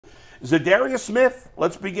Za'Darius Smith,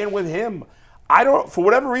 let's begin with him. For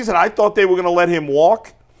whatever reason, I thought they were going to let him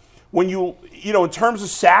walk. When in terms of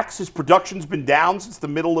sacks, his production's been down since the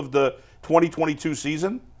middle of the 2022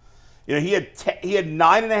 season. He had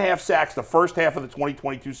 9.5 sacks the first half of the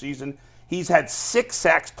 2022 season. He's had 6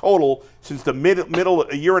 sacks total since the middle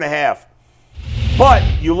a year and a half. But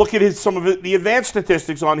you look at some of the advanced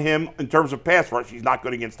statistics on him in terms of pass rush. He's not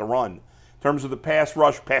good against the run. In terms of the pass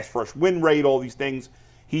rush win rate, all these things,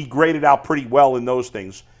 he graded out pretty well in those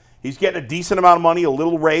things. He's getting a decent amount of money, a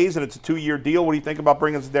little raise, and it's a 2-year deal. What do you think about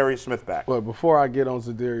bringing Za'Darius Smith back? Well, before I get on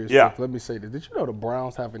Za'Darius Smith, let me say this. Did you know the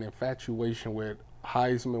Browns have an infatuation with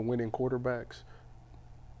Heisman-winning quarterbacks?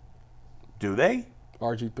 Do they?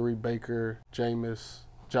 RG3, Baker, Jameis,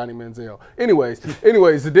 Johnny Manziel. Anyways,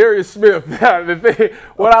 Za'Darius Smith. The thing,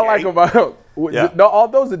 what I like about him,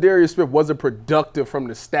 although Za'Darius Smith wasn't productive from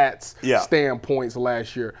the stats standpoints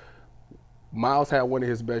last year, Myles had one of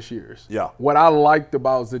his best years. Yeah. What I liked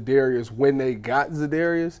about Za'Darius when they got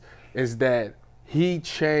Za'Darius is that he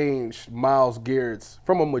changed Myles Garrett's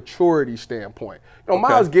from a maturity standpoint.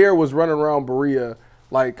 Myles Garrett was running around Berea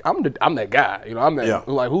like, I'm that guy. I'm that,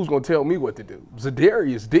 like, who's going to tell me what to do?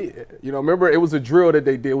 Za'Darius did. Remember, it was a drill that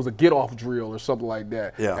they did. It was a get-off drill or something like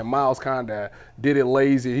that. Yeah. And Myles kind of did it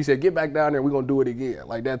lazy. He said, get back down there, we're going to do it again,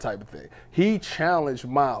 like that type of thing. He challenged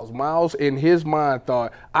Myles. Myles, in his mind,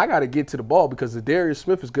 thought, I got to get to the ball because Za'Darius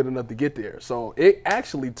Smith is good enough to get there. So it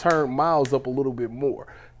actually turned Myles up a little bit more.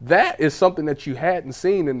 That is something that you hadn't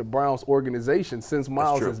seen in the Browns organization since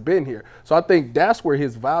Myles has been here. So I think that's where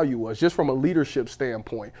his value was, just from a leadership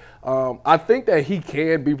standpoint. I think that he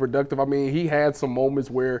can be productive. I mean, he had some moments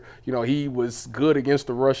where, he was good against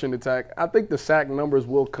the rushing attack. I think the sack numbers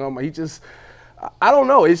will come. I don't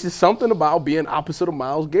know. It's just something about being opposite of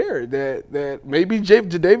Myles Garrett that maybe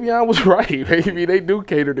Jadeveon was right. Maybe they do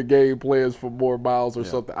cater to game plans for more Myles or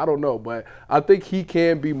something. I don't know. But I think he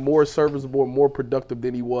can be more serviceable and more productive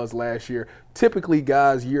than he was last year. Typically,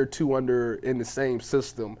 guys year 2 under in the same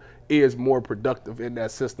system is more productive in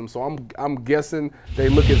that system. So I'm guessing they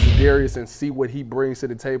look at Za'Darius and see what he brings to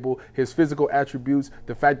the table, his physical attributes,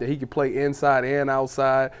 the fact that he can play inside and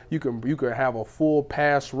outside. You can have a full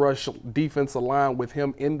pass rush defensive line with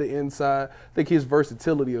him in the inside. I think his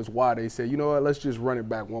versatility is why they say, you know what, let's just run it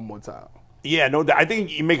back one more time. Yeah, no, I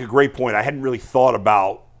think you make a great point. I hadn't really thought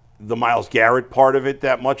about the Myles Garrett part of it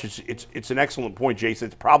that much. It's an excellent point, Jason.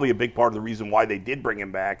 It's probably a big part of the reason why they did bring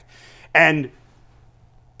him back. And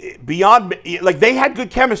beyond, like, they had good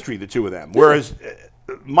chemistry, the two of them, whereas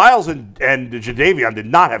Myles and Jadeveon did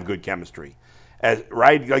not have good chemistry,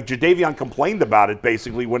 right? Like, Jadeveon complained about it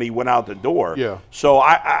basically when he went out the door. Yeah. So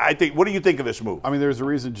I think, what do you think of this move? I mean, there's a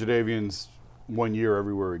reason Jadeveon's 1 year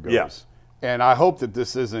everywhere he goes. Yeah. And I hope that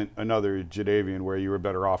this isn't another Jadeveon where you were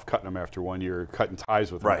better off cutting him after 1 year, or cutting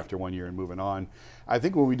ties with him after 1 year and moving on. I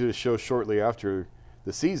think when we did a show shortly after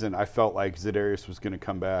the season, I felt like Za'Darius was going to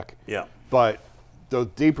come back. Yeah. But the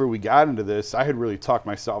deeper we got into this, I had really talked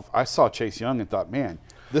myself. I saw Chase Young and thought, man,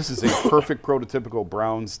 this is a perfect prototypical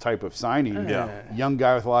Browns type of signing. Yeah. Young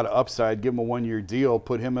guy with a lot of upside. Give him a 1 year deal.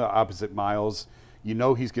 Put him opposite Myles.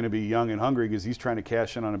 He's going to be young and hungry because he's trying to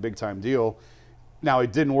cash in on a big time deal. Now,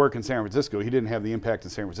 it didn't work in San Francisco. He didn't have the impact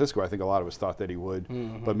in San Francisco. I think a lot of us thought that he would.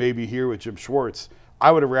 Mm-hmm. But maybe here with Jim Schwartz,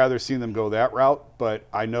 I would have rather seen them go that route. But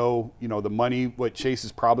I know, the money, what Chase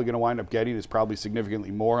is probably going to wind up getting is probably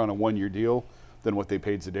significantly more on a 1 year deal than what they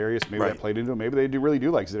paid Za'Darius. Maybe that played into it. Maybe they really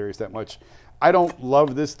do like Za'Darius that much. I don't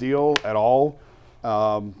love this deal at all.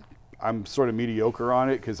 I'm sort of mediocre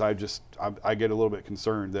on it because I get a little bit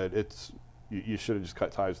concerned that you should have just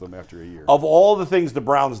cut ties with them after a year. Of all the things the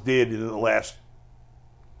Browns did in the last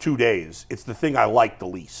 2 days, it's the thing I like the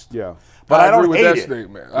least. Yeah. But I don't hate it.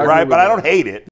 Statement. Right? But I don't hate it.